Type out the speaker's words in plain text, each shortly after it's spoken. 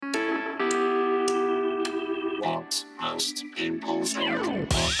Most people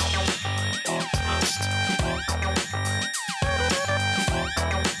think.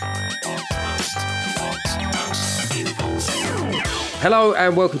 Hello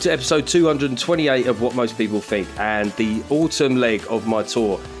and welcome to episode 228 of What Most People Think. And the autumn leg of my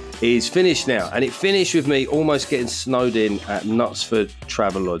tour is finished now. And it finished with me almost getting snowed in at Knutsford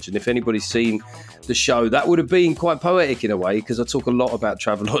Travelodge. And if anybody's seen the show, that would have been quite poetic in a way, because I talk a lot about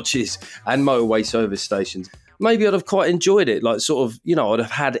Travelodges and motorway service stations. Maybe I'd have quite enjoyed it. Like sort of, you know, I'd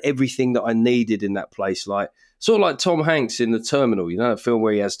have had everything that I needed in that place. Like sort of like Tom Hanks in The Terminal, you know, a film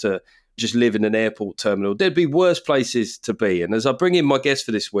where he has to just live in an airport terminal. There'd be worse places to be. And as I bring in my guest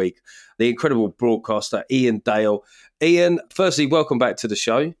for this week, the incredible broadcaster, Ian Dale. Ian, firstly, welcome back to the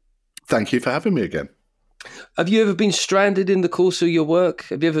show. Thank you for having me again. Have you ever been stranded in the course of your work?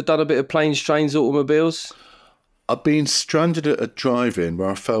 Have you ever done a bit of planes, trains, automobiles? I've been stranded at a drive-in where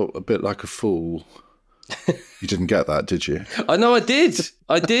I felt a bit like a fool. You didn't get that, did you? I know I did.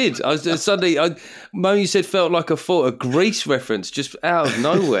 I was suddenly, when you said felt like a fool, a Grease reference just out of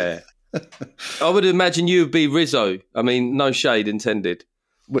nowhere. I would imagine you would be Rizzo. I mean, no shade intended.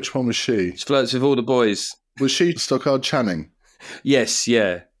 Which one was she? She flirts with all the boys. Was she Stockard Channing? Yes,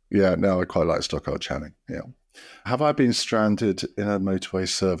 yeah. Yeah, no, I quite like Stockard Channing, yeah. Have I been stranded in a motorway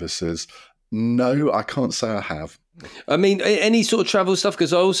services? No, I can't say I have. I mean, any sort of travel stuff,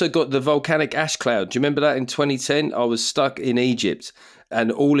 because I also got the volcanic ash cloud. Do you remember that in 2010? I was stuck in Egypt,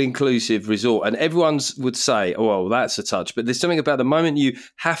 an all-inclusive resort, and everyone would say, oh, well, that's a touch. But there's something about the moment you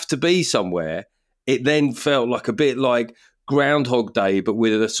have to be somewhere, it then felt like a bit like Groundhog Day, but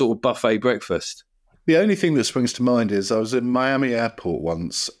with a sort of buffet breakfast. The only thing that springs to mind is I was in Miami airport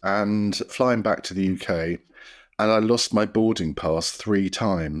once and flying back to the UK, and I lost my boarding pass 3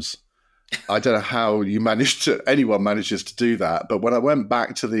 times. I don't know how anyone manages to do that. But when I went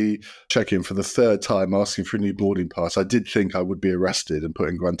back to the check-in for the 3rd time asking for a new boarding pass, I did think I would be arrested and put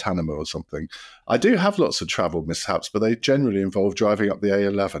in Guantanamo or something. I do have lots of travel mishaps, but they generally involve driving up the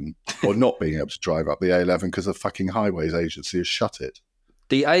A11 or not being able to drive up the A11 because the fucking highways agency has shut it.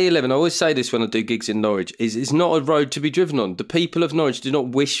 The A11, I always say this when I do gigs in Norwich, is not a road to be driven on. The people of Norwich do not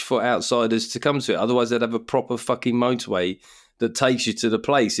wish for outsiders to come to it. Otherwise, they'd have a proper fucking motorway that takes you to the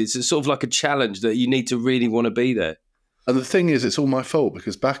place. It's sort of like a challenge that you need to really want to be there. And the thing is, it's all my fault,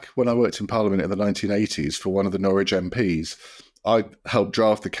 because back when I worked in Parliament in the 1980s for one of the Norwich MPs, I helped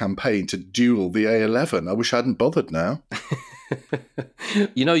draft the campaign to duel the A11. I wish I hadn't bothered now.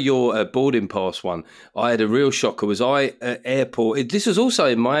 You know, your boarding pass one, I had a real shocker. Was I at airport? This was also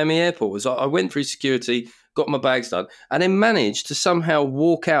in Miami airport. Was I went through security, got my bags done, and then managed to somehow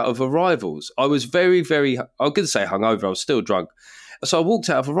walk out of arrivals. I was very, very, I was going to say hungover. I was still drunk. So I walked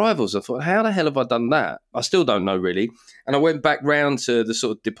out of arrivals. I thought, how the hell have I done that? I still don't know, really. And I went back round to the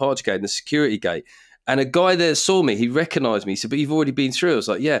sort of departure gate and the security gate. And a guy there saw me. He recognised me. He said, but you've already been through. I was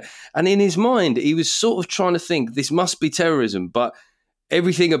like, yeah. And in his mind, he was sort of trying to think, this must be terrorism. But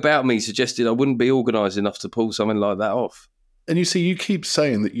everything about me suggested I wouldn't be organised enough to pull something like that off. And you see, you keep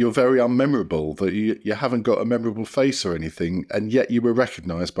saying that you're very unmemorable, that you haven't got a memorable face or anything, and yet you were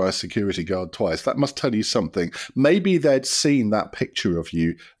recognised by a security guard twice. That must tell you something. Maybe they'd seen that picture of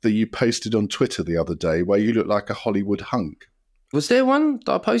you that you posted on Twitter the other day where you look like a Hollywood hunk. Was there one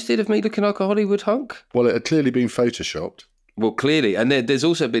that I posted of me looking like a Hollywood hunk? Well, it had clearly been photoshopped. Well, clearly. And there's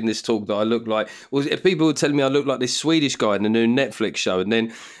also been this talk that I look like... Well, people were telling me I look like this Swedish guy in the new Netflix show. And then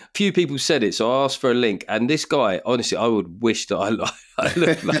a few people said it, so I asked for a link. And this guy, honestly, I would wish that I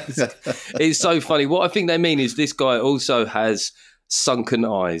looked like this. It's so funny. What I think they mean is this guy also has sunken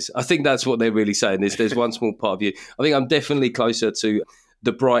eyes. I think that's what they're really saying. There's one small part of you. I think I'm definitely closer to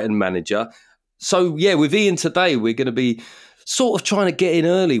the Brighton manager. So, yeah, with Ian today, we're going to be sort of trying to get in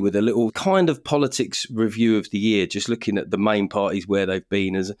early with a little kind of politics review of the year, just looking at the main parties where they've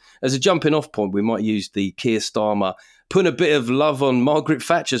been. As a jumping off point, we might use the Keir Starmer, putting a bit of love on Margaret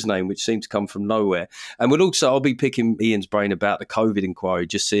Thatcher's name, which seemed to come from nowhere. And I'll be picking Ian's brain about the COVID inquiry,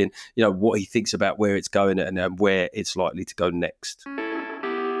 just seeing, you know, what he thinks about where it's going and where it's likely to go next.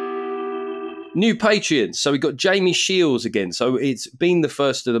 New Patreon. So we got Jamie Shields again. So it's been the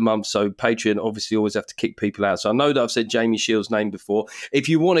first of the month. So Patreon obviously always have to kick people out. So I know that I've said Jamie Shields' name before. If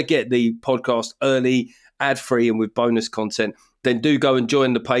you want to get the podcast early, ad-free and with bonus content, then do go and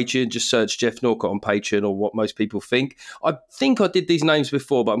join the Patreon. Just search Jeff Norcott on Patreon or What Most People Think. I think I did these names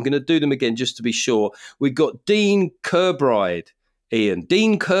before, but I'm going to do them again just to be sure. We've got Dean Kirkbride, Ian.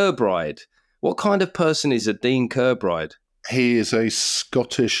 Dean Kirkbride. What kind of person is a Dean Kirkbride? He is a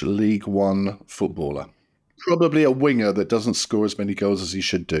Scottish League One footballer. Probably a winger that doesn't score as many goals as he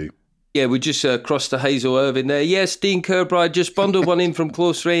should do. Yeah, we just crossed to Hazel Irvine there. Yes, Dean Kirkbride just bundled one in from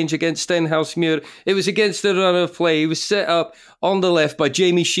close range against Stenhousemuir. It was against the run of play. He was set up on the left by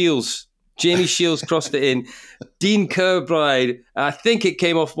Jamie Shields. Jamie Shields crossed it in. Dean Kirkbride, I think it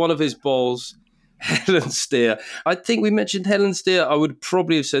came off one of his balls. Helen Steer. I think we mentioned Helen Steer. I would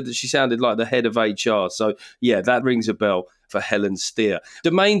probably have said that she sounded like the head of HR. So, yeah, that rings a bell for Helen Steer.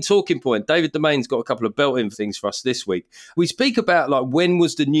 The main talking point, David Domain's got a couple of belting things for us this week. We speak about, like, when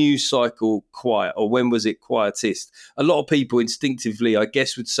was the news cycle quiet or when was it quietest? A lot of people instinctively, I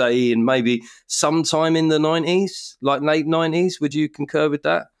guess, would say, Ian, maybe sometime in the 90s, like late 90s. Would you concur with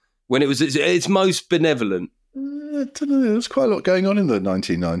that? When it was its most benevolent? I don't know. There was quite a lot going on in the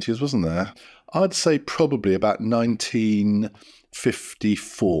 1990s, wasn't there? I'd say probably about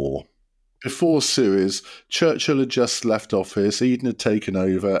 1954. Before Suez, Churchill had just left office, Eden had taken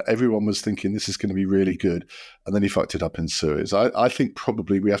over, everyone was thinking this is going to be really good, and then he fucked it up in Suez. I think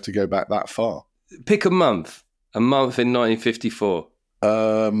probably we have to go back that far. Pick a month in 1954.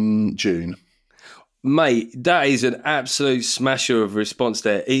 June. Mate, that is an absolute smasher of a response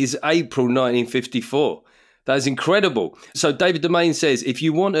there. It is April 1954. That is incredible. So David Domain says, if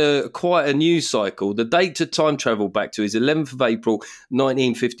you want quite a news cycle, the date to time travel back to is 11th of April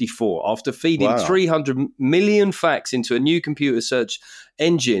 1954. After feeding 300 million facts into a new computer search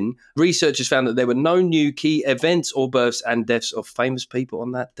engine, researchers found that there were no new key events or births and deaths of famous people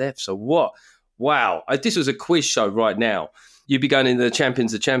on that death. So what? Wow. This was a quiz show right now. You'd be going in the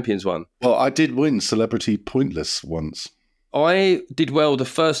Champions of Champions one. Well, I did win Celebrity Pointless once. I did well the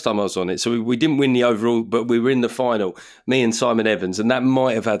first time I was on it. So we didn't win the overall, but we were in the final, me and Simon Evans. And that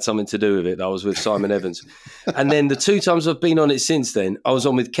might have had something to do with it. I was with Simon Evans. And then the two times I've been on it since then, I was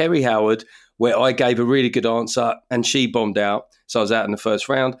on with Kerry Howard, where I gave a really good answer and she bombed out. So I was out in the first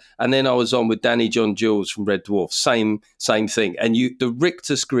round. And then I was on with Danny John Jules from Red Dwarf. Same thing. And the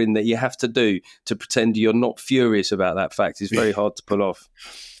Richter grin that you have to do to pretend you're not furious about that fact is very hard to pull off.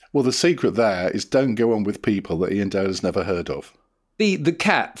 Well, the secret there is don't go on with people that Ian Dale has never heard of. The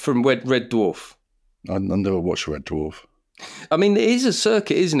cat from Red Dwarf. I never watched Red Dwarf. I mean, it is a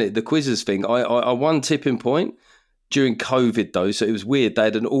circuit, isn't it? The quizzes thing. I won Tipping Point during COVID, though, so it was weird. They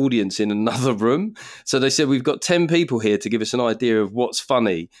had an audience in another room. So they said, we've got 10 people here to give us an idea of what's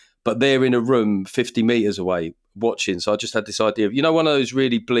funny, but they're in a room 50 metres away watching. So I just had this idea of, one of those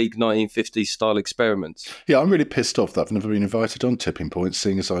really bleak 1950s style experiments. Yeah, I'm really pissed off that I've never been invited on Tipping Point,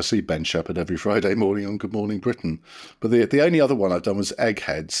 seeing as I see Ben Shepherd every Friday morning on Good Morning Britain. But the only other one I've done was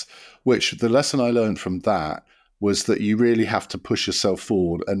Eggheads, which the lesson I learned from that was that you really have to push yourself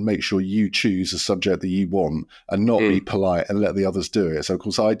forward and make sure you choose a subject that you want and not be polite and let the others do it. So, of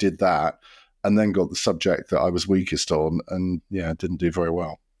course, I did that and then got the subject that I was weakest on and, didn't do very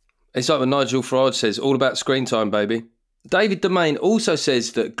well. It's like what Nigel Farage says, all about screen time, baby. David Domain also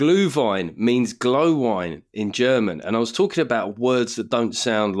says that Glühwein means glow wine in German. And I was talking about words that don't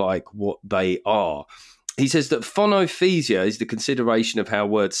sound like what they are. He says that phonophisia is the consideration of how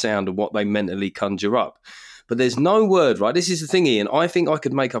words sound and what they mentally conjure up. But there's no word, right? This is the thing, Ian. I think I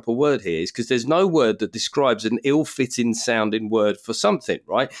could make up a word here, is because there's no word that describes an ill-fitting sounding word for something,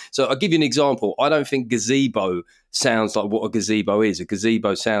 right? So I'll give you an example. I don't think gazebo sounds like what a gazebo is. A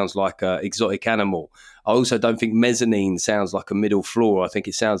gazebo sounds like an exotic animal. I also don't think mezzanine sounds like a middle floor. I think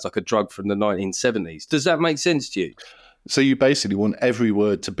it sounds like a drug from the 1970s. Does that make sense to you? So you basically want every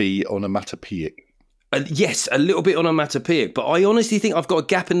word to be onomatopoeic. Yes, a little bit onomatopoeic, but I honestly think I've got a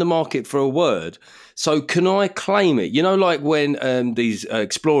gap in the market for a word. So can I claim it? Like when these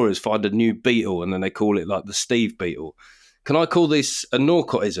explorers find a new beetle and then they call it like the Steve beetle. Can I call this a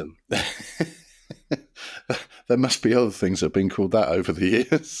Norcottism? There must be other things that have been called that over the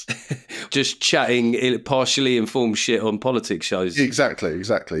years. Just chatting partially informed shit on politics shows. Exactly.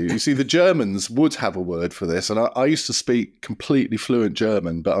 You see, the Germans would have a word for this, and I used to speak completely fluent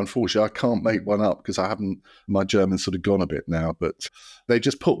German, but unfortunately I can't make one up because my German's sort of gone a bit now, but they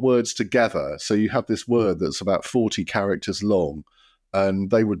just put words together. So you have this word that's about 40 characters long,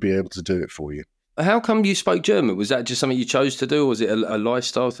 and they would be able to do it for you. How come you spoke German? Was that just something you chose to do, or was it a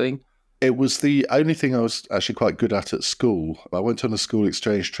lifestyle thing? It was the only thing I was actually quite good at school. I went on a school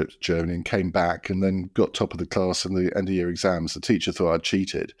exchange trip to Germany and came back and then got top of the class in the end-of-year exams. The teacher thought I'd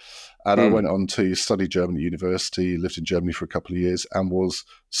cheated. And I went on to study German at university, lived in Germany for a couple of years and was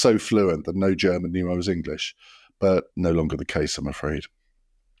so fluent that no German knew I was English. But no longer the case, I'm afraid.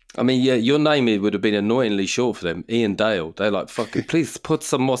 I mean, yeah, your name would have been annoyingly short for them. Ian Dale. They're like, fuck it, please put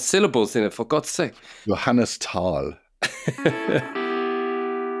some more syllables in it, for God's sake. Johannes Thal.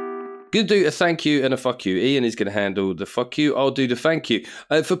 Going to do a thank you and a fuck you. Ian is going to handle the fuck you. I'll do the thank you.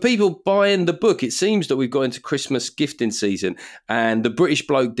 For people buying the book, it seems that we've got into Christmas gifting season and the British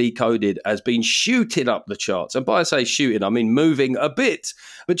Bloke Decoded has been shooting up the charts. And by I say shooting, I mean moving a bit.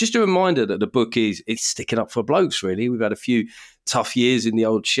 But just a reminder that the book it's sticking up for blokes, really. We've had a few tough years in the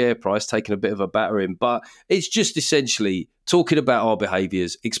old share price, taking a bit of a battering. But it's just essentially talking about our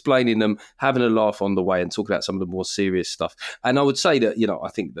behaviours, explaining them, having a laugh on the way and talking about some of the more serious stuff. And I would say that, I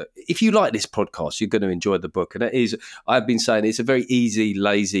think that if you like this podcast, you're going to enjoy the book. And it is, I've been saying, it's a very easy,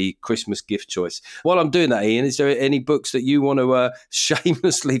 lazy Christmas gift choice. While I'm doing that, Ian, is there any books that you want to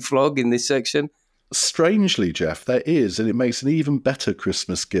shamelessly flog in this section? Strangely, Jeff, there is, and it makes an even better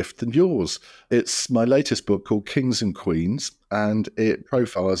Christmas gift than yours. It's my latest book called Kings and Queens, and it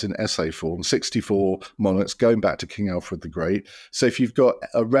profiles in essay form 64 monarchs going back to King Alfred the Great. So if you've got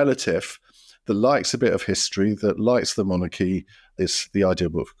a relative that likes a bit of history, that likes the monarchy, it's the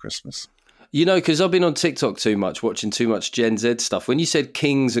ideal book for Christmas. Because I've been on TikTok too much, watching too much Gen Z stuff. When you said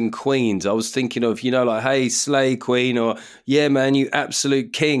kings and queens, I was thinking of, like, hey, slay queen, or, yeah, man, you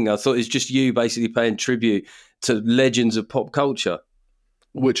absolute king. I thought it's just you basically paying tribute to legends of pop culture.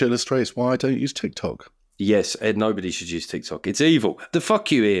 Which illustrates why I don't use TikTok. Yes, Ed, nobody should use TikTok. It's evil. The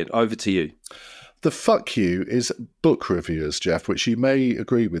fuck you, Ian. Over to you. The fuck you is book reviewers, Jeff, which you may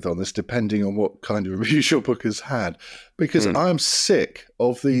agree with on this, depending on what kind of reviews your book has had. Because I'm sick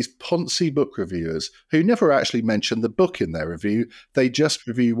of these poncy book reviewers who never actually mention the book in their review. They just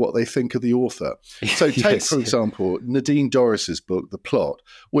review what they think of the author. So take, for example, Nadine Dorris's book, The Plot,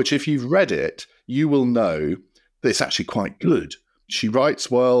 which if you've read it, you will know that it's actually quite good. She writes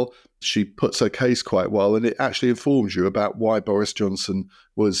well, she puts her case quite well, and it actually informs you about why Boris Johnson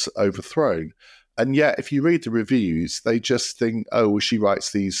was overthrown. And yet, if you read the reviews, they just think, oh, well, she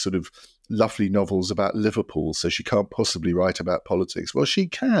writes these sort of lovely novels about Liverpool, so she can't possibly write about politics. Well, she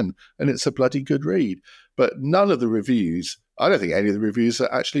can, and it's a bloody good read. But none of the reviews, I don't think any of the reviews have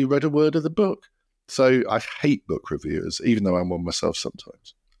actually read a word of the book. So I hate book reviewers, even though I'm one myself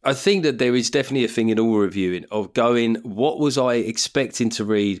sometimes. I think that there is definitely a thing in all reviewing of going, what was I expecting to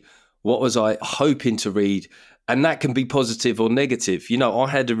read? What was I hoping to read? And that can be positive or negative. I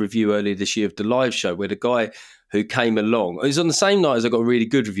had a review earlier this year of The Live Show where the guy who came along, it was on the same night as I got a really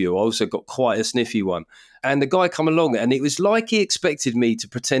good review. I also got quite a sniffy one. And the guy come along and it was like he expected me to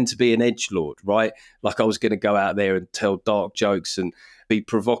pretend to be an edgelord, right? Like I was going to go out there and tell dark jokes and be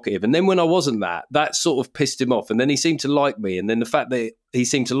provocative. And then when I wasn't that sort of pissed him off. And then he seemed to like me. And then the fact that he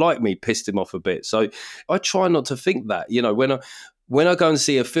seemed to like me pissed him off a bit. So I try not to think that, when I go and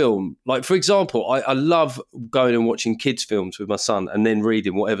see a film, like, for example, I love going and watching kids' films with my son and then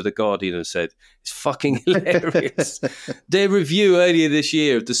reading whatever The Guardian has said. It's fucking hilarious. Their review earlier this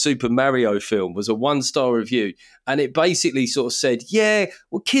year of the Super Mario film was a 1-star review. And it basically sort of said, yeah,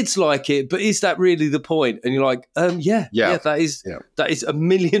 well, kids like it, but is that really the point? And you're like, yeah, that is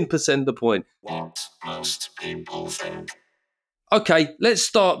 1,000,000% the point. What most people think. Okay, let's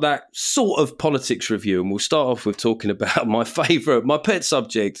start that sort of politics review, and we'll start off with talking about my favourite, my pet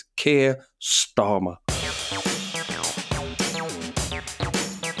subject, Keir Starmer.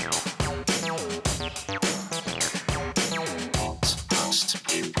 What most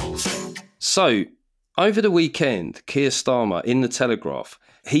people think. So, over the weekend, Keir Starmer in The Telegraph,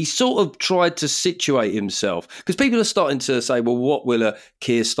 he sort of tried to situate himself, because people are starting to say, well, what will a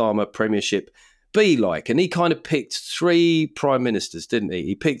Keir Starmer premiership be like? And he kind of picked 3 prime ministers, didn't he?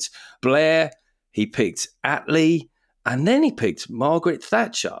 He picked Blair, he picked Attlee, and then he picked Margaret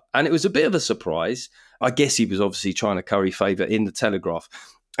Thatcher. And it was a bit of a surprise. I guess he was obviously trying to curry favour in The Telegraph.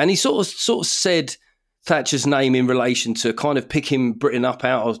 And he sort of said Thatcher's name in relation to kind of picking Britain up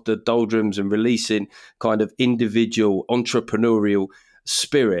out of the doldrums and releasing kind of individual entrepreneurial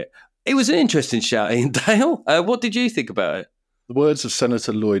spirit. It was an interesting shout, Ian Dale. What did you think about it? The words of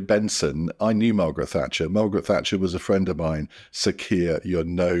Senator Lloyd Benson, I knew Margaret Thatcher. Margaret Thatcher was a friend of mine. Sir Keir, you're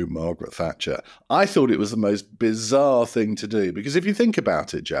no Margaret Thatcher. I thought it was the most bizarre thing to do, because if you think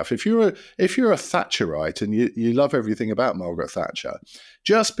about it, Jeff, if you're a Thatcherite and you love everything about Margaret Thatcher,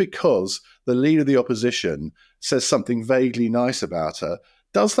 just because the leader of the opposition says something vaguely nice about her,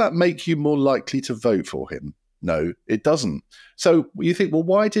 does that make you more likely to vote for him? No, it doesn't. So you think, well,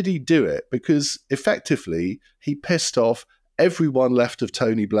 why did he do it? Because effectively he pissed off everyone left of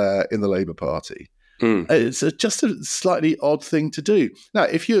Tony Blair in the Labour Party. It's just a slightly odd thing to do. Now,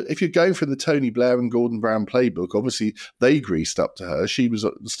 if you're going from the Tony Blair and Gordon Brown playbook, obviously they greased up to her. She was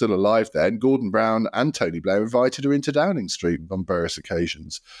still alive then. Gordon Brown and Tony Blair invited her into Downing Street on various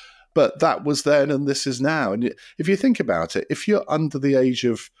occasions. But that was then and this is now. And if you think about it, if you're under the age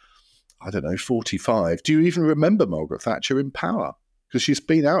of, 45, do you even remember Margaret Thatcher in power? because she's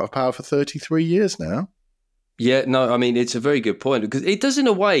been out of power for 33 years now. Yeah, no, I mean, it's a very good point because it does in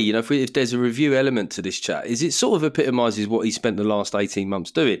a way, if there's a review element to this chat, is it sort of epitomises what he spent the last 18 months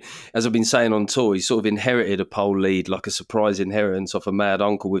doing. As I've been saying on tour, he sort of inherited a poll lead like a surprise inheritance off a mad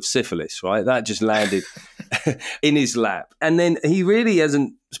uncle with syphilis, right? That just landed in his lap. And then he really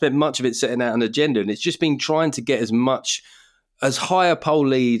hasn't spent much of it setting out an agenda, and it's just been trying to get as high a poll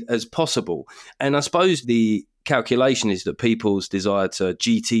lead as possible. And I suppose the calculation is that people's desire to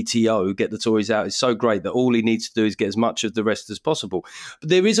GTTO, get the Tories out, is so great that all he needs to do is get as much of the rest as possible. But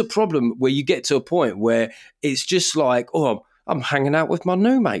there is a problem where you get to a point where it's just like, oh, I'm hanging out with my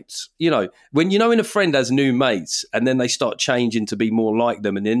new mates. When when a friend has new mates and then they start changing to be more like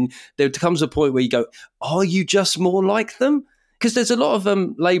them, and then there comes a point where you go, are you just more like them? Because there's a lot of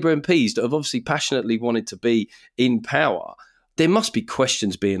Labour MPs that have obviously passionately wanted to be in power. There must be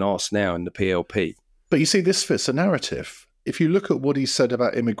questions being asked now in the PLP. But you see, this fits a narrative. If you look at what he said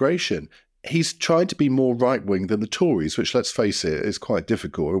about immigration, he's tried to be more right-wing than the Tories, which, let's face it, is quite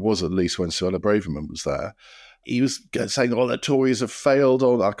difficult. It was at least when Suella Braverman was there. He was saying, the Tories have failed.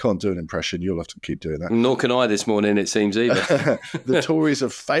 I can't do an impression. You'll have to keep doing that. Nor can I this morning, it seems, either. The Tories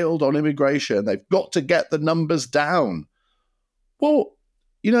have failed on immigration. They've got to get the numbers down. Well,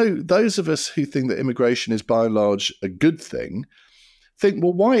 those of us who think that immigration is by and large a good thing, think,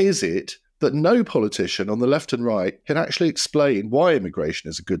 well, why is it that no politician on the left and right can actually explain why immigration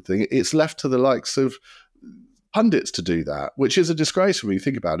is a good thing? It's left to the likes of pundits to do that, which is a disgrace when you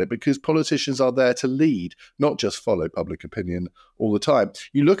think about it, because politicians are there to lead, not just follow public opinion all the time.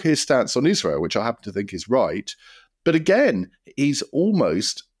 You look at his stance on Israel, which I happen to think is right, but again, he's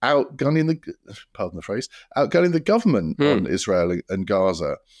almost outgunning the government on Israel and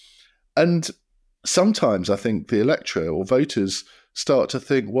Gaza. And sometimes I think the electorate or voters start to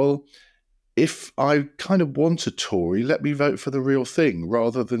think, well, if I kind of want a Tory, let me vote for the real thing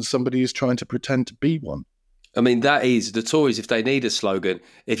rather than somebody who's trying to pretend to be one. I mean, that is the Tories. If they need a slogan,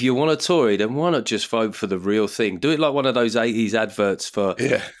 if you want a Tory, then why not just vote for the real thing? Do it like one of those 80s adverts for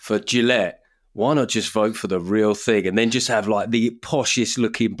Gillette. Why not just vote for the real thing and then just have like the poshest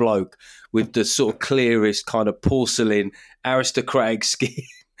looking bloke with the sort of clearest kind of porcelain aristocratic skin?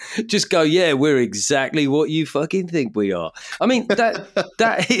 Just go, yeah, we're exactly what you fucking think we are. I mean,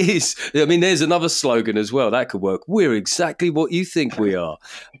 that is, there's another slogan as well. That could work. We're exactly what you think we are.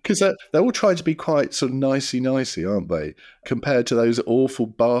 Because they're all trying to be quite sort of nicey, aren't they? Compared to those awful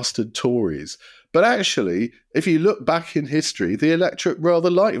bastard Tories. But actually, if you look back in history, the electorate rather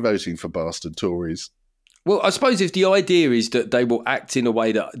like voting for bastard Tories. Well, I suppose if the idea is that they will act in a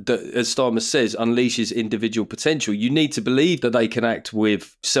way that, as Starmer says, unleashes individual potential, you need to believe that they can act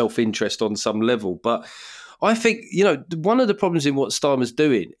with self-interest on some level. But I think, one of the problems in what Starmer's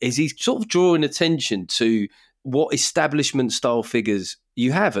doing is he's sort of drawing attention to what establishment-style figures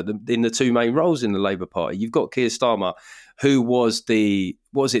you have in the two main roles in the Labour Party. You've got Keir Starmer, who was the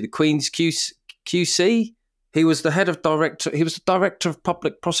Queen's QC? He was the director of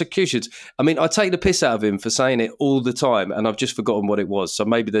public prosecutions. I mean, I take the piss out of him for saying it all the time, and I've just forgotten what it was. So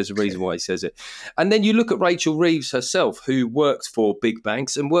maybe there's a reason why he says it. And then you look at Rachel Reeves herself, who worked for big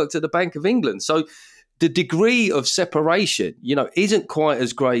banks and worked at the Bank of England. So the degree of separation, isn't quite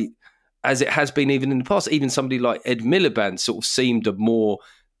as great as it has been even in the past. Even somebody like Ed Miliband sort of seemed a more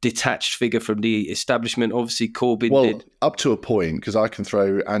detached figure from the establishment. Obviously, Corbyn did. Up to a point, because I can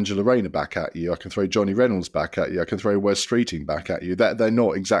throw Angela Rayner back at you, I can throw Johnny Reynolds back at you, I can throw Wes Streeting back at you. They're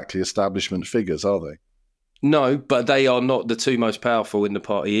not exactly establishment figures, are they? No, but they are not the two most powerful in the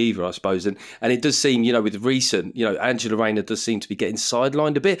party either, I suppose. And it does seem, with recent, Angela Rayner does seem to be getting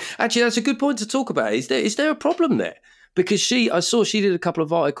sidelined a bit. Actually, that's a good point to talk about. Is there a problem there? Because I saw she did a couple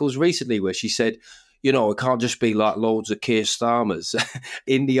of articles recently where she said, it can't just be like loads of Keir Starmers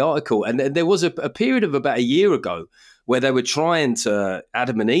in the article. And there was a period of about a year ago where they were trying to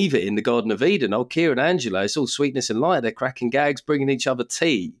Adam and Eve it in the Garden of Eden. Oh, Keir and Angela, it's all sweetness and light. They're cracking gags, bringing each other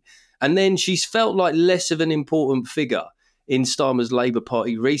tea. And then she's felt like less of an important figure in Starmer's Labour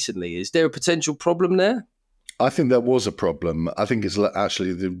Party recently. Is there a potential problem there? I think there was a problem. I think it's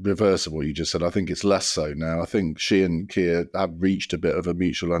actually the reverse of what you just said. I think it's less so now. I think she and Keir have reached a bit of a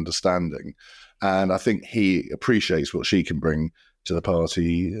mutual understanding. And I think he appreciates what she can bring to the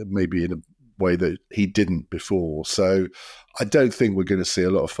party, maybe in a way that he didn't before. So I don't think we're going to see a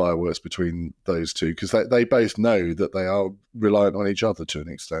lot of fireworks between those two, because they both know that they are reliant on each other to an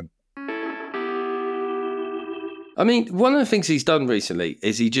extent. I mean, one of the things he's done recently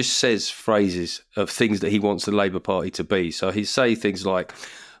is he just says phrases of things that he wants the Labour Party to be. So he say things like,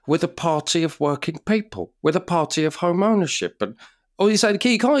 we're the party of working people, we're the party of home ownership, and Oh, you say,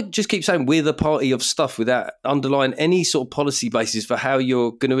 you can't just keep saying we're the party of stuff without underlying any sort of policy basis for how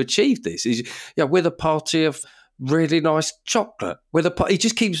you're going to achieve this. We're the party of really nice chocolate. He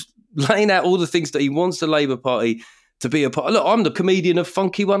just keeps laying out all the things that he wants the Labour Party to be a part. Look, I'm the comedian of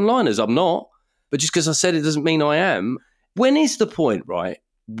funky one-liners. I'm not. But just because I said it doesn't mean I am. When is the point, right,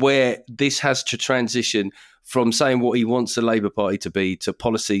 where this has to transition from saying what he wants the Labour Party to be to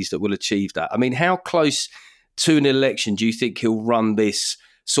policies that will achieve that? I mean, how close to an election do you think he'll run this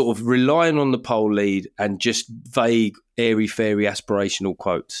sort of relying on the poll lead and just vague, airy-fairy aspirational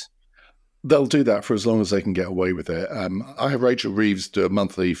quotes? They'll do that for as long as they can get away with it. I have Rachel Reeves do a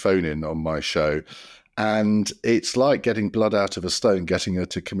monthly phone-in on my show, and it's like getting blood out of a stone, getting her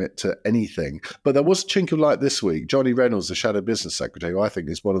to commit to anything. But there was a chink of light this week. Johnny Reynolds, the Shadow Business Secretary, who I think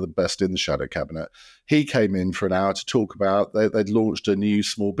is one of the best in the Shadow Cabinet, he came in for an hour to talk about they'd launched a new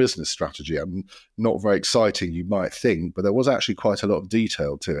small business strategy. Not very exciting, you might think, but there was actually quite a lot of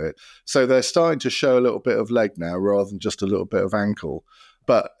detail to it. So they're starting to show a little bit of leg now rather than just a little bit of ankle.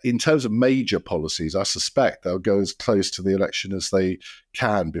 But in terms of major policies, I suspect they'll go as close to the election as they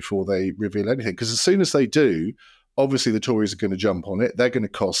can before they reveal anything. Because as soon as they do, obviously the Tories are going to jump on it. They're going to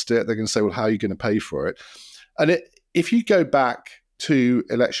cost it. They're going to say, well, how are you going to pay for it? And if you go back to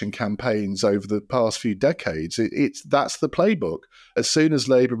election campaigns over the past few decades, that's the playbook. As soon as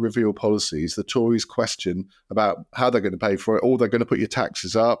Labour reveal policies, the Tories question about how they're going to pay for it, or they're going to put your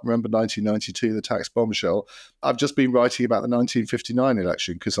taxes up. Remember 1992, the tax bombshell? I've just been writing about the 1959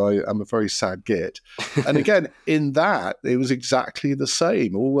 election because I am a very sad git. And again, in that, it was exactly the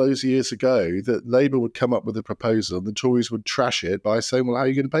same all those years ago, that Labour would come up with a proposal and the Tories would trash it by saying, well, how are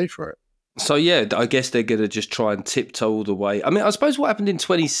you going to pay for it? So, yeah, I guess they're going to just try and tiptoe all the way. I mean, I suppose what happened in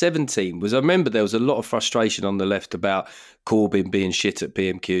 2017 was, I remember there was a lot of frustration on the left about Corbyn being shit at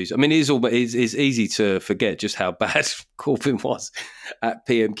PMQs. I mean, it's easy to forget just how bad Corbyn was at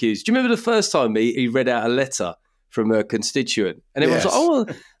PMQs. Do you remember the first time he read out a letter from a constituent? And everyone's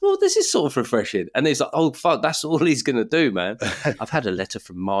like, well, this is sort of refreshing. And it's like, oh, fuck, that's all he's going to do, man. I've had a letter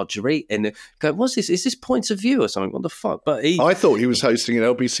from Marjorie. And go, what's this? Is this points of view or something? What the fuck? But I thought he was hosting an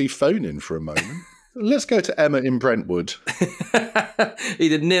LBC phone-in for a moment. Let's go to Emma in Brentwood. He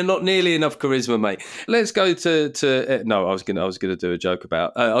did not nearly enough charisma, mate. Let's go to no. I was gonna do a joke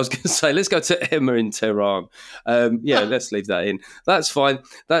about. I was gonna say let's go to Emma in Tehran. Let's leave that in. That's fine.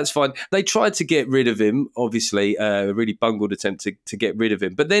 They tried to get rid of him. Obviously, a really bungled attempt to get rid of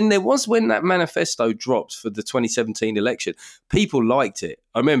him. But then there was, when that manifesto dropped for the 2017 election, people liked it.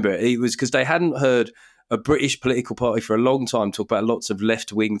 I remember it was because they hadn't heard a British political party for a long time talk about lots of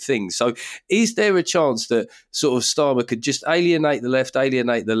left-wing things. So is there a chance that sort of Starmer could just alienate the left,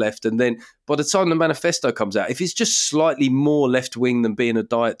 and then by the time the manifesto comes out, if it's just slightly more left-wing than being a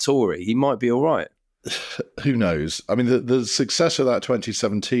diet Tory, he might be all right? Who knows? I mean, the success of that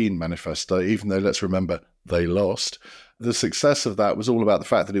 2017 manifesto, even though, let's remember, they lost, the success of that was all about the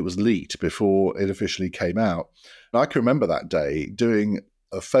fact that it was leaked before it officially came out. And I can remember that day doing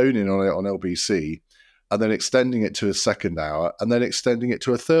a phone-in on it on LBC, and then extending it to a second hour, and then extending it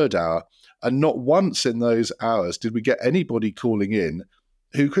to a third hour. And not once in those hours did we get anybody calling in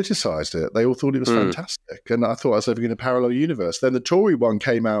who criticised it. They all thought it was fantastic. And I thought I was living in a parallel universe. Then the Tory one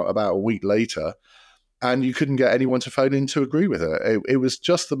came out about a week later, and you couldn't get anyone to phone in to agree with it. It was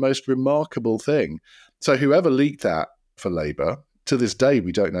just the most remarkable thing. So whoever leaked that for Labour, to this day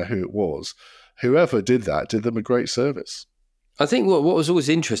we don't know who it was, whoever did that did them a great service. I think what was always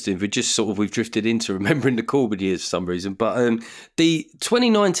interesting, we've drifted into remembering the Corbyn years for some reason, but the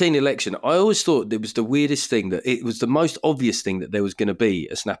 2019 election, I always thought it was the weirdest thing, that it was the most obvious thing that there was going to be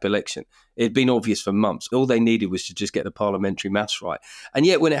a snap election. It had been obvious for months. All they needed was to just get the parliamentary maths right. And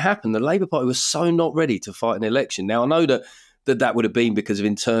yet when it happened, the Labour Party was so not ready to fight an election. Now, I know that would have been because of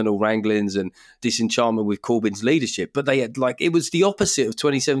internal wranglings and disenchantment with Corbyn's leadership. But they had, it was the opposite of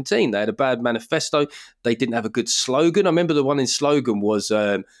 2017. They had a bad manifesto. They didn't have a good slogan. I remember the one in slogan was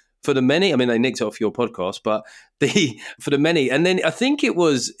for the many. I mean, they nicked it off your podcast, but for the many. And then I think it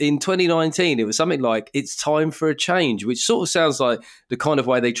was in 2019, it was something like, it's time for a change, which sort of sounds like the kind of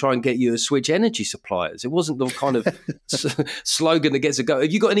way they try and get you to switch energy suppliers. It wasn't the kind of slogan that gets a go.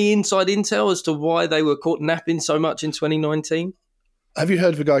 Have you got any inside intel as to why they were caught napping so much in 2019? Have you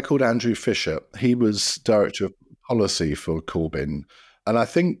heard of a guy called Andrew Fisher? He was director of policy for Corbyn. And I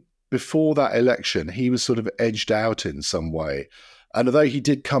think before that election, he was sort of edged out in some way. And although he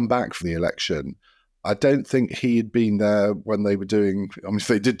did come back from the election, I don't think he had been there when they were doing, if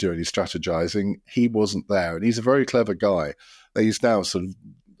they did do any strategizing, he wasn't there. And he's a very clever guy. He's now sort of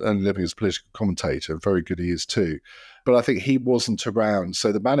and living as a political commentator, and very good he is too. But I think he wasn't around.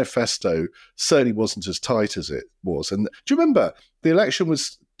 So the manifesto certainly wasn't as tight as it was. And do you remember the election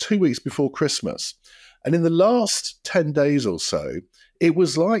was 2 weeks before Christmas? And in the last 10 days or so, it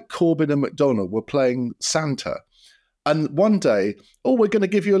was like Corbyn and McDonnell were playing Santa. And one day, oh, we're going to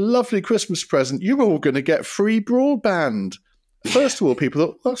give you a lovely Christmas present. You're all going to get free broadband. First of all, people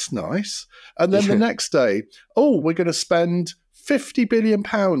thought, that's nice. And then the next day, oh, we're going to spend £50 billion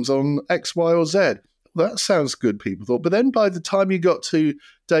on X, Y, or Z. Well, that sounds good, people thought. But then by the time you got to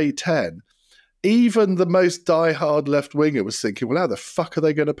day 10, even the most diehard left-winger was thinking, well, how the fuck are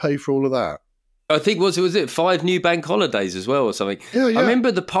they going to pay for all of that? I think, was it 5 new bank holidays as well or something? Yeah. I remember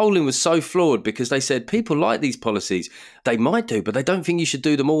the polling was so flawed because they said people like these policies. They might do, but they don't think you should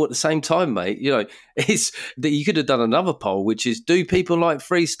do them all at the same time, mate. You know, it's that you could have done another poll, which is, do people like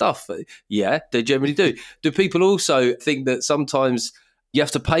free stuff? Yeah, they generally do. Do people also think that sometimes you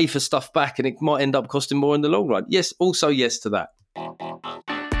have to pay for stuff back and it might end up costing more in the long run? Yes, also yes to that.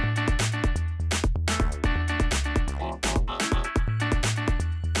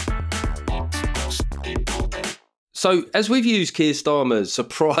 So, as we've used Keir Starmer's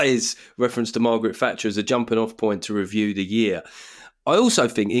surprise reference to Margaret Thatcher as a jumping off point to review the year, I also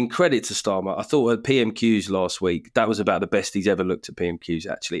think, in credit to Starmer, I thought at PMQs last week, that was about the best he's ever looked at PMQs,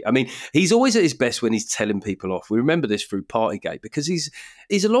 actually. I mean, he's always at his best when he's telling people off. We remember this through Partygate because he's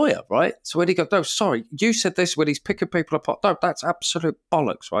a lawyer, right? So when he goes, no, sorry, you said this, when he's picking people apart, no, that's absolute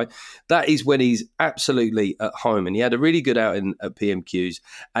bollocks, right? That is when he's absolutely at home. And he had a really good outing at PMQs.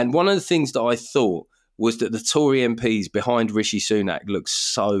 And one of the things that I thought was that the Tory MPs behind Rishi Sunak looked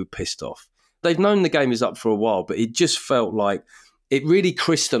so pissed off. They've known the game is up for a while, but it just felt like it really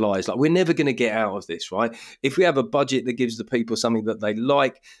crystallised, like we're never going to get out of this, right? If we have a budget that gives the people something that they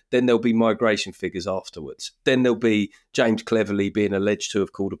like, then there'll be migration figures afterwards. Then there'll be James Cleverly being alleged to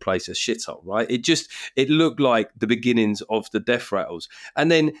have called a place a shithole, right? It looked like the beginnings of the death rattles. And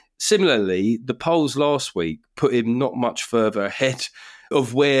then similarly, the polls last week put him not much further ahead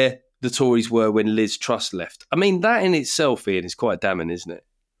of where the Tories were when Liz Truss left. I mean, that in itself, Ian, is quite damning, isn't it?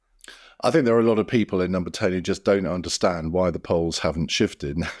 I think there are a lot of people in number 10 who just don't understand why the polls haven't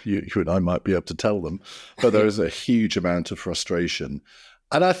shifted. You and I might be able to tell them, but there is a huge amount of frustration.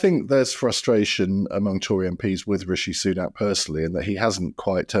 And I think there's frustration among Tory MPs with Rishi Sunak personally, in that he hasn't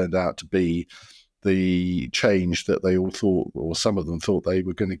quite turned out to be the change that they all thought, or some of them thought they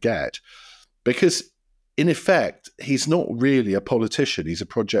were going to get. Because in effect, he's not really a politician. He's a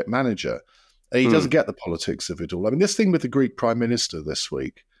project manager. And he doesn't get the politics of it all. I mean, this thing with the Greek Prime Minister this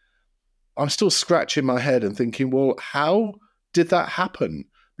week, I'm still scratching my head and thinking, well, how did that happen?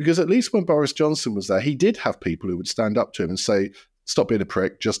 Because at least when Boris Johnson was there, he did have people who would stand up to him and say, stop being a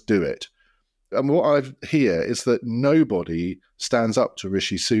prick, just do it. And what I hear is that nobody stands up to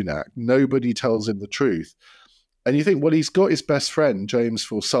Rishi Sunak. Nobody tells him the truth. And you think, well, he's got his best friend, James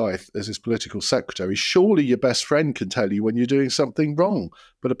Forsyth, as his political secretary. Surely your best friend can tell you when you're doing something wrong,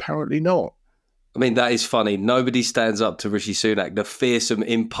 but apparently not. I mean, that is funny. Nobody stands up to Rishi Sunak, the fearsome,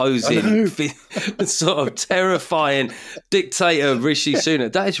 imposing, sort of terrifying dictator Rishi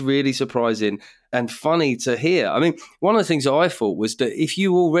Sunak. That is really surprising and funny to hear. I mean, one of the things I thought was that if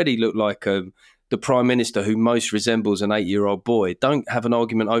you already look like the Prime Minister who most resembles an 8-year-old boy, don't have an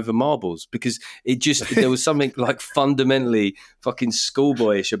argument over marbles, because there was something like fundamentally fucking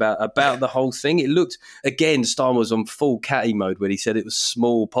schoolboyish about the whole thing. It looked, again, Starmer was on full catty mode when he said it was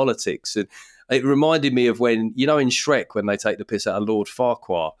small politics. And it reminded me of when, you know, in Shrek, when they take the piss out of Lord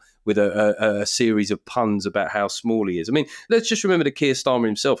Farquhar with a series of puns about how small he is. I mean, let's just remember that Keir Starmer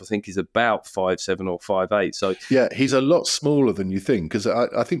himself, I think, is about 5'7" or 5'8". So yeah, he's a lot smaller than you think, because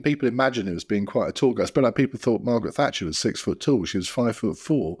I think people imagine him as being quite a tall guy. It's been like people thought Margaret Thatcher was 6 foot tall. She was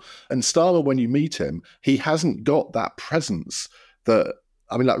 5'4". And Starmer, when you meet him, he hasn't got that presence that,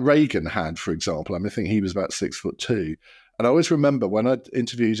 I mean, like Reagan had, for example. I mean, I think he was about 6'2". And I always remember when I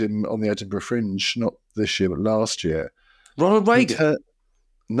interviewed him on the Edinburgh Fringe, not this year, but last year. Ronald Reagan?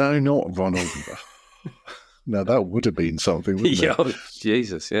 No, not Ronald. No, that would have been something, wouldn't it? Oh,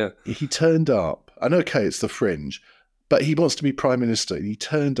 Jesus, yeah. He turned up, and okay, it's the Fringe, but he wants to be Prime Minister. He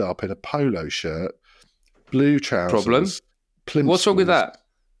turned up in a polo shirt, blue trousers. Problem? What's wrong with that?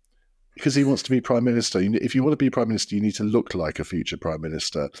 Because he wants to be Prime Minister. If you want to be Prime Minister, you need to look like a future Prime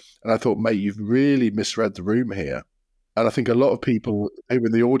Minister. And I thought, mate, you've really misread the room here. And I think a lot of people who were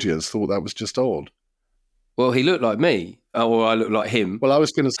in the audience thought that was just odd. Well, he looked like me, or I looked like him. Well, I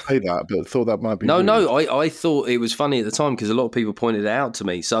was going to say that, but thought that might be No, rude. no, I thought it was funny at the time because a lot of people pointed it out to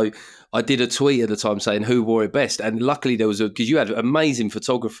me. So I did a tweet at the time saying who wore it best. And luckily there was because you had an amazing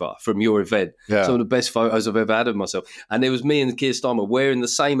photographer from your event. Yeah. Some of the best photos I've ever had of myself. And there was me and Keir Starmer wearing the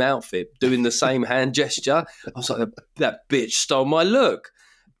same outfit, doing the same hand gesture. I was like, that bitch stole my look.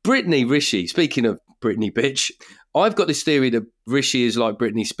 Britney Rishi, speaking of Britney bitch, I've got this theory that Rishi is like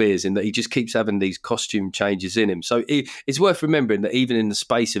Britney Spears in that he just keeps having these costume changes in him. So it's worth remembering that even in the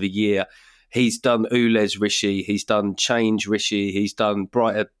space of a year, he's done Ulez Rishi, he's done Change Rishi, he's done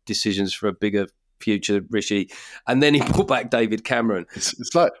Brighter Decisions for a Bigger Future Rishi, and then he brought back David Cameron.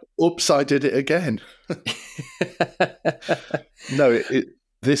 It's like, oops, I did it again. No,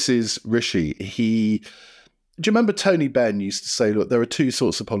 this is Rishi. Do you remember Tony Benn used to say, look, there are two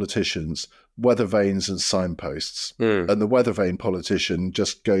sorts of politicians, weather vanes and signposts. And the weather vane politician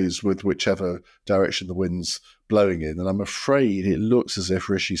just goes with whichever direction the wind's blowing in. And I'm afraid it looks as if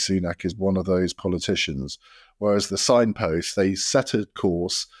Rishi Sunak is one of those politicians, whereas the signposts, they set a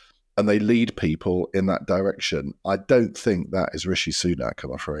course and they lead people in that direction. I don't think that is Rishi Sunak,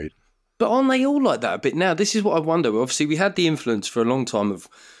 I'm afraid. But aren't they all like that a bit now? This is what I wonder. Obviously, we had the influence for a long time of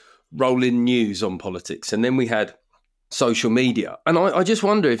rolling news on politics, and then we had social media. And I just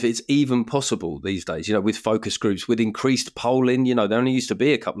wonder if it's even possible these days, with focus groups, with increased polling. There only used to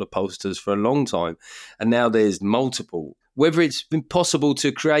be a couple of pollsters for a long time, and now there's multiple. Whether it's been possible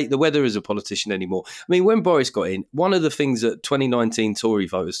to create the weather as a politician anymore. I mean, when Boris got in, one of the things that 2019 Tory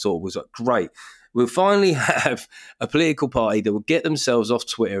voters thought was like, great, we'll finally have a political party that will get themselves off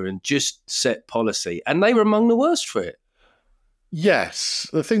Twitter and just set policy. And they were among the worst for it. Yes.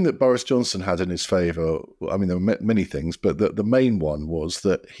 The thing that Boris Johnson had in his favour, I mean, there were many things, but the main one was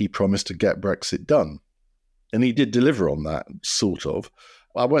that he promised to get Brexit done. And he did deliver on that, sort of.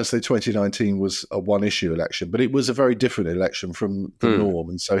 I won't say 2019 was a one-issue election, but it was a very different election from the norm.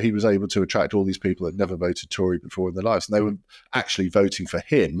 And so he was able to attract all these people that had never voted Tory before in their lives. And they were actually voting for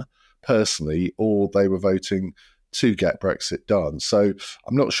him personally, or they were voting to get Brexit done. So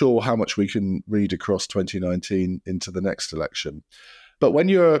I'm not sure how much we can read across 2019 into the next election. But when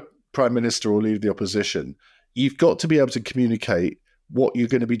you're a prime minister or leader of the opposition, you've got to be able to communicate what you're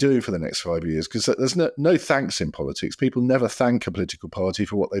going to be doing for the next 5 years, because there's no thanks in politics. People never thank a political party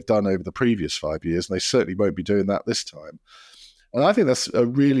for what they've done over the previous 5 years, and they certainly won't be doing that this time. And I think that's a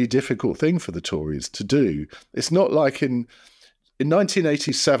really difficult thing for the Tories to do. It's not like in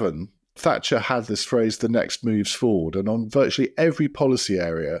 1987, Thatcher had this phrase, the next moves forward, and on virtually every policy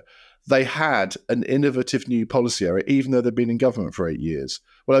area, they had an innovative new policy area, even though they'd been in government for 8 years.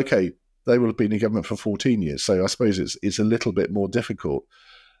 Well, okay, they will have been in government for 14 years, so I suppose it's a little bit more difficult.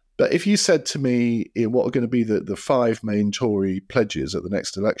 But if you said to me what are going to be the five main Tory pledges at the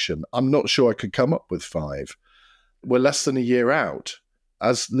next election, I'm not sure I could come up with five. We're less than a year out.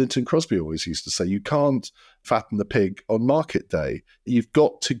 As Linton Crosby always used to say, you can't fatten the pig on market day. You've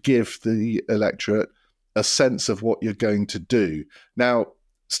got to give the electorate a sense of what you're going to do. Now,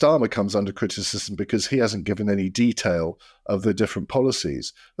 Starmer comes under criticism because he hasn't given any detail of the different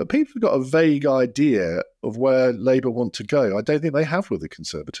policies. But people have got a vague idea of where Labour want to go. I don't think they have with the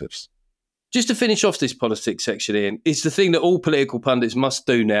Conservatives. Just to finish off this politics section, Ian, it's the thing that all political pundits must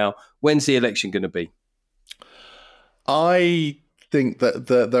do now. When's the election going to be? I think that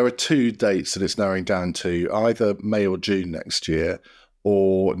there are two dates that it's narrowing down to, either May or June next year,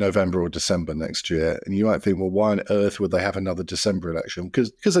 or November or December next year. And you might think, well, why on earth would they have another December election?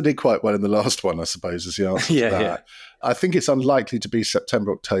 Because they did quite well in the last one, I suppose, is the answer to that. Yeah. I think it's unlikely to be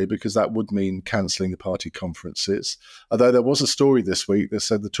September, October, because that would mean cancelling the party conferences. Although there was a story this week that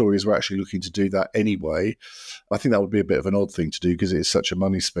said the Tories were actually looking to do that anyway. I think that would be a bit of an odd thing to do because it is such a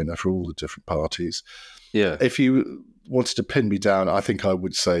money spinner for all the different parties. Yeah. If you wanted to pin me down, I think I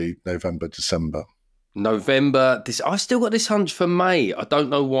would say November, December. November. I've still got this hunch for May. I don't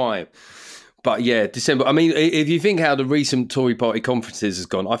know why. But yeah, December. I mean, if you think how the recent Tory party conferences has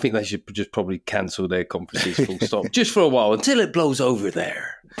gone, I think they should just probably cancel their conferences full stop, just for a while, until it blows over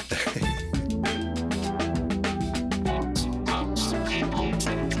there.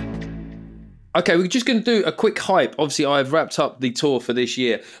 Okay, we're just going to do a quick hype. Obviously, I've wrapped up the tour for this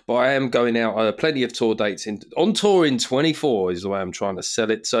year, but I am going out plenty of tour dates. On tour in 24 is the way I'm trying to sell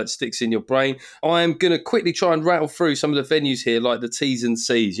it, so it sticks in your brain. I am going to quickly try and rattle through some of the venues here, like the T's and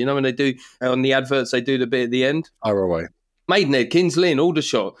C's. You know when they do, on the adverts, they do the bit at the end? Fire away. Maidenhead, Kings Lynn,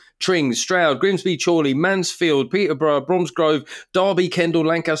 Aldershot, Tring, Stroud, Grimsby, Chorley, Mansfield, Peterborough, Bromsgrove, Derby, Kendal,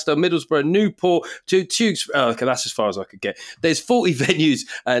 Lancaster, Middlesbrough, Newport, Tewkes. Okay, that's as far as I could get. There's 40 venues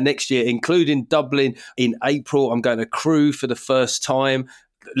next year, including Dublin in April. I'm going to Crewe for the first time.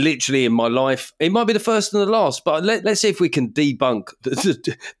 literally in my life. It might be the first and the last, but let's see if we can debunk.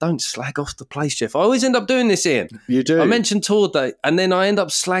 Don't slag off the place, Jeff. I always end up doing this, Ian. You do. I mentioned tour day, and then I end up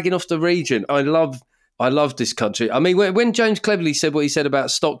slagging off the region. I love this country. I mean, when James Cleverly said what he said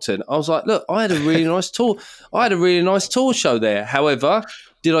about Stockton, I was like, look, I had a really nice tour. I had a really nice tour show there. However,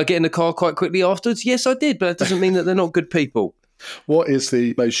 did I get in the car quite quickly afterwards? Yes, I did, but that doesn't mean that they're not good people. What is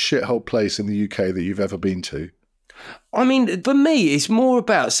the most shithole place in the UK that you've ever been to? I mean, for me, it's more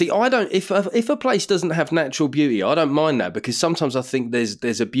about, I don't, if a place doesn't have natural beauty, I don't mind that, because sometimes I think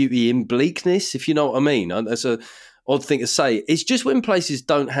there's a beauty in bleakness, if you know what I mean. That's a odd thing to say. It's just when places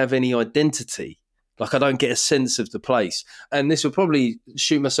don't have any identity. Like, I don't get a sense of the place. And this will probably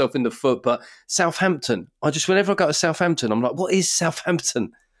shoot myself in the foot, but Southampton, whenever I go to Southampton, I'm like, what is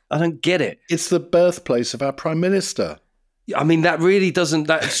Southampton? I don't get it. It's the birthplace of our Prime Minister. I mean, that really doesn't,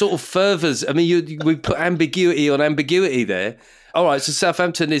 that sort of furthers, I mean, we put ambiguity on ambiguity there. All right, so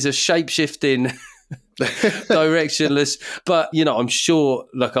Southampton is a shape-shifting, directionless, but, I'm sure,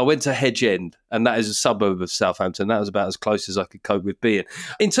 look, I went to Hedge End, and that is a suburb of Southampton. That was about as close as I could cope with being.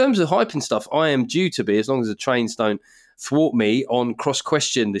 In terms of hyping stuff, I am due to be, as long as the trains don't thwart me, on Cross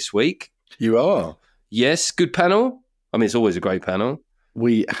Question this week. You are? Yes, good panel. I mean, it's always a great panel.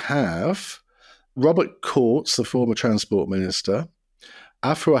 We have Robert Courts, the former Transport Minister,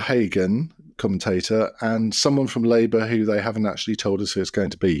 Afua Hagen, commentator, and someone from Labour who they haven't actually told us who it's going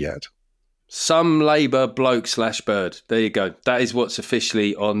to be yet. Some Labour bloke / bird. There you go. That is what's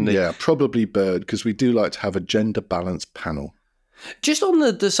officially on the... Yeah, probably bird, because we do like to have a gender-balanced panel. Just on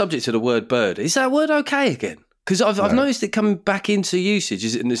the subject of the word bird, is that word okay again? Because I've noticed it coming back into usage.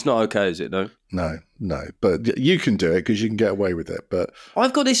 Is it? And it's not okay, is it? No? No. But you can do it because you can get away with it. But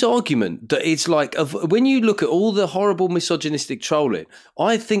I've got this argument that it's like, when you look at all the horrible misogynistic trolling,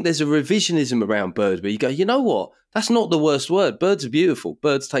 I think there's a revisionism around bird where you go, you know what? That's not the worst word. Birds are beautiful.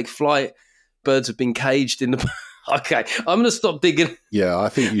 Birds take flight. Birds have been caged in the... Okay, I'm going to stop digging. Yeah, I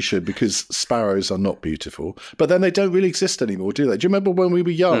think you should, because sparrows are not beautiful. But then they don't really exist anymore, do they? Do you remember when we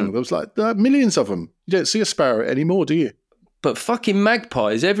were young? There was like millions of them. You don't see a sparrow anymore, do you? But fucking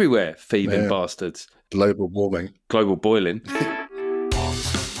magpies everywhere, thieving bastards. Global warming. Global boiling.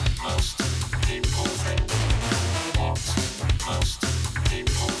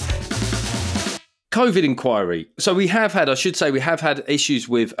 COVID inquiry. So we have had issues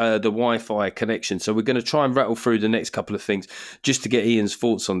with the Wi-Fi connection. So we're going to try and rattle through the next couple of things just to get Ian's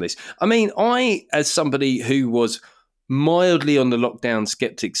thoughts on this. I mean, as somebody who was mildly on the lockdown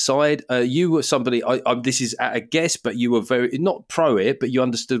skeptic side, you were somebody, this is at a guess, but you were very, not pro it, but you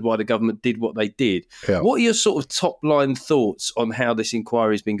understood why the government did what they did. Yeah. What are your sort of top line thoughts on how this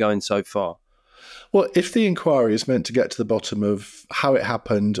inquiry has been going so far? Well, if the inquiry is meant to get to the bottom of how it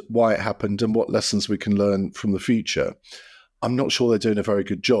happened, why it happened, and what lessons we can learn from the future, I'm not sure they're doing a very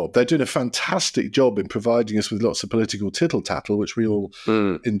good job. They're doing a fantastic job in providing us with lots of political tittle-tattle, which we all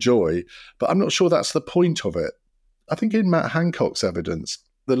enjoy, but I'm not sure that's the point of it. I think in Matt Hancock's evidence,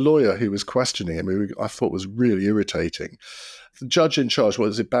 the lawyer who was questioning him, who I thought was really irritating, the judge in charge, what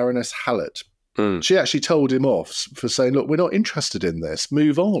is it, Baroness Hallett, she actually told him off for saying, look, we're not interested in this,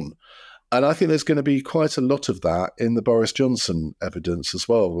 move on. And I think there's going to be quite a lot of that in the Boris Johnson evidence as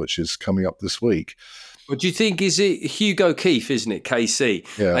well, which is coming up this week. What do you think? Is it Hugo Keith, isn't it, KC?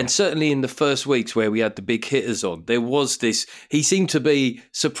 Yeah. And certainly in the first weeks where we had the big hitters on, there was this, he seemed to be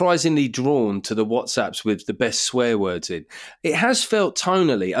surprisingly drawn to the WhatsApps with the best swear words in. It has felt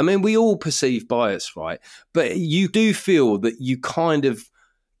tonally, I mean, we all perceive bias, right? But you do feel that you kind of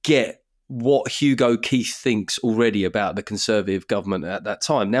get what Hugo Keith thinks already about the Conservative government at that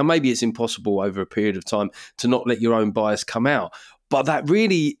time. Now, maybe it's impossible over a period of time to not let your own bias come out, but that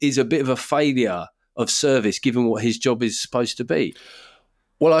really is a bit of a failure of service given what his job is supposed to be.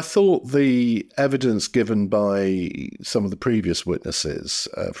 Well, I thought the evidence given by some of the previous witnesses,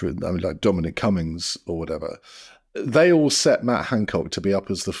 like Dominic Cummings or whatever, they all set Matt Hancock to be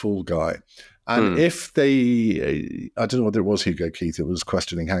up as the fall guy. And if they, I don't know whether it was Hugo Keith that was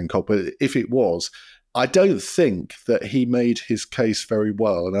questioning Hancock, but if it was, I don't think that he made his case very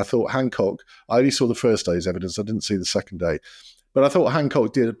well. And I thought Hancock, I only saw the first day's evidence, I didn't see the second day, but I thought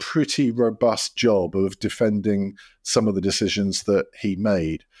Hancock did a pretty robust job of defending some of the decisions that he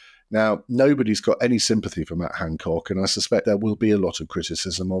made. Now, nobody's got any sympathy for Matt Hancock, and I suspect there will be a lot of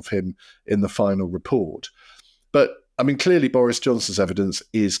criticism of him in the final report. But I mean, clearly Boris Johnson's evidence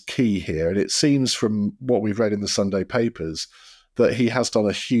is key here, and it seems from what we've read in the Sunday papers that he has done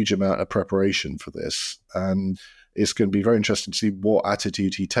a huge amount of preparation for this, and it's going to be very interesting to see what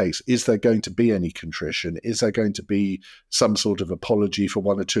attitude he takes. Is there going to be any contrition? Is there going to be some sort of apology for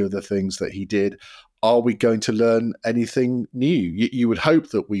one or two of the things that he did? are we going to learn anything new? You would hope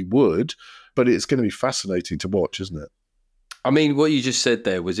that we would, but it's going to be fascinating to watch, isn't it? I mean, what you just said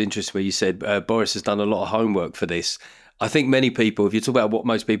there was interesting where you said Boris has done a lot of homework for this. I think many people, if you talk about what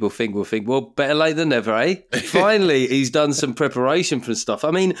most people think, will think, well, better late than never, eh? Finally, he's done some preparation for stuff. I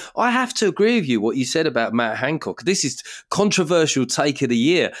mean, I have to agree with you what you said about Matt Hancock. This is controversial take of the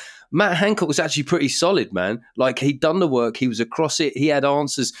year. Matt Hancock was actually pretty solid, man. Like, he'd done the work. He was across it. He had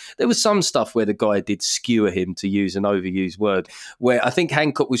answers. There was some stuff where the guy did skewer him, to use an overused word, where I think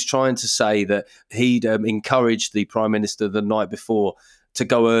Hancock was trying to say that he'd encouraged the Prime Minister the night before to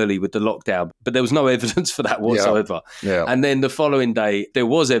go early with the lockdown, but there was no evidence for that whatsoever. Yeah. And then the following day, there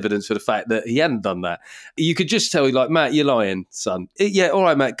was evidence for the fact that he hadn't done that. You could just tell, like, Matt, you're lying, son. Yeah, all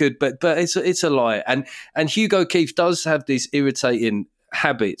right, Matt, good, but it's a lie. And Hugo Keith does have these irritating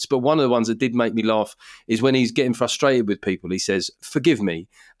habits, but one of the ones that did make me laugh is when he's getting frustrated with people, he says, "Forgive me."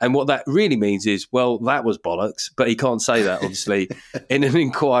 And what that really means is, well, that was bollocks, but he can't say that, obviously, in an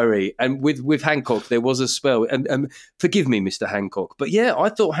inquiry. And with Hancock, there was a spell, and forgive me, Mr. Hancock. But yeah, I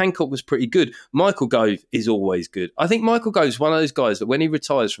thought Hancock was pretty good. Michael Gove is always good. I think Michael Gove is one of those guys that when he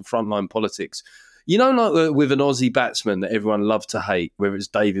retires from frontline politics, you know, like with an Aussie batsman that everyone loved to hate, whether it's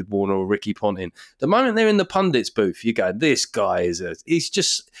David Warner or Ricky Ponting, the moment they're in the pundits booth, you go, this guy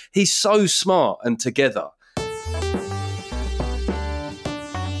he's so smart and together.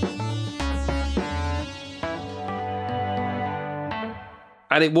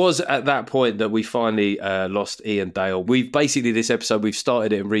 And it was at that point that we finally lost Ian Dale. This episode, we've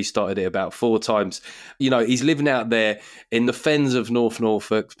started it and restarted it about 4 times. You know, he's living out there in the fens of North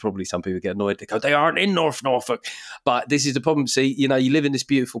Norfolk. Probably some people get annoyed. They go, they aren't in North Norfolk. But this is the problem. See, you know, you live in this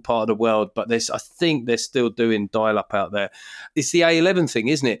beautiful part of the world, but I think they're still doing dial-up out there. It's the A11 thing,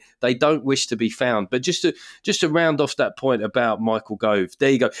 isn't it? They don't wish to be found. But just to round off that point about Michael Gove,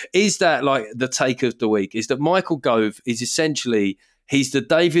 there you go. Is that like the take of the week? Is that Michael Gove is essentially... he's the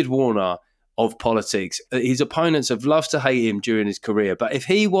David Warner of politics. His opponents have loved to hate him during his career. But if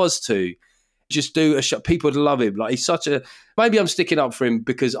he was to just do a show, people would love him. Like, he's such a... Maybe I'm sticking up for him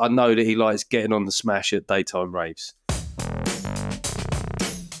because I know that he likes getting on the smash at daytime raves.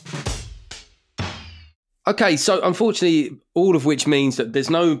 Okay, so unfortunately, all of which means that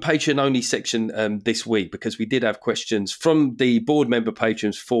there's no Patreon-only section this week because we did have questions from the board member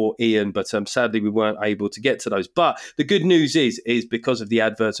patrons for Ian, but sadly we weren't able to get to those. But the good news is because of the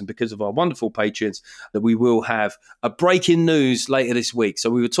adverts and because of our wonderful patrons that we will have a breaking news later this week. So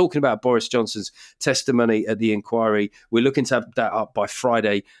we were talking about Boris Johnson's testimony at the inquiry. We're looking to have that up by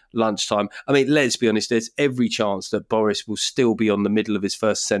Friday lunchtime. I mean, let's be honest, there's every chance that Boris will still be on the middle of his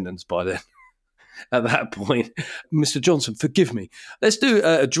first sentence by then. At that point, Mr. Johnson, forgive me. Let's do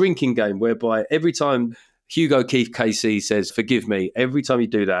a drinking game whereby every time Hugo Keith KC says, forgive me, every time you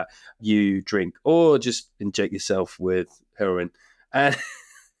do that, you drink or just inject yourself with heroin. And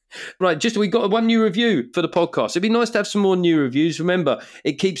right, we got one new review for the podcast. It'd be nice to have some more new reviews. Remember,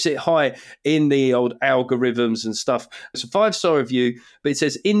 it keeps it high in the old algorithms and stuff. It's a 5-star review, but it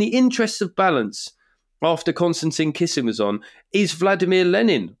says, in the interest of balance, after Konstantin Kisin was on, is Vladimir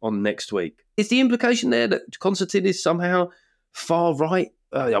Lenin on next week? Is the implication there that Konstantin is somehow far right?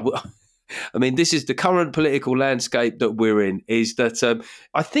 I mean, this is the current political landscape that we're in, is that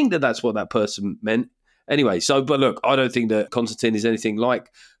I think that's what that person meant. Anyway, but look, I don't think that Konstantin is anything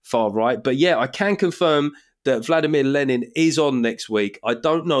like far right. But yeah, I can confirm that Vladimir Lenin is on next week. I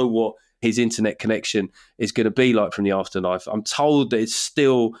don't know what his internet connection is going to be like from the afterlife. I'm told that it's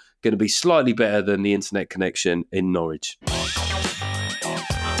still going to be slightly better than the internet connection in Norwich.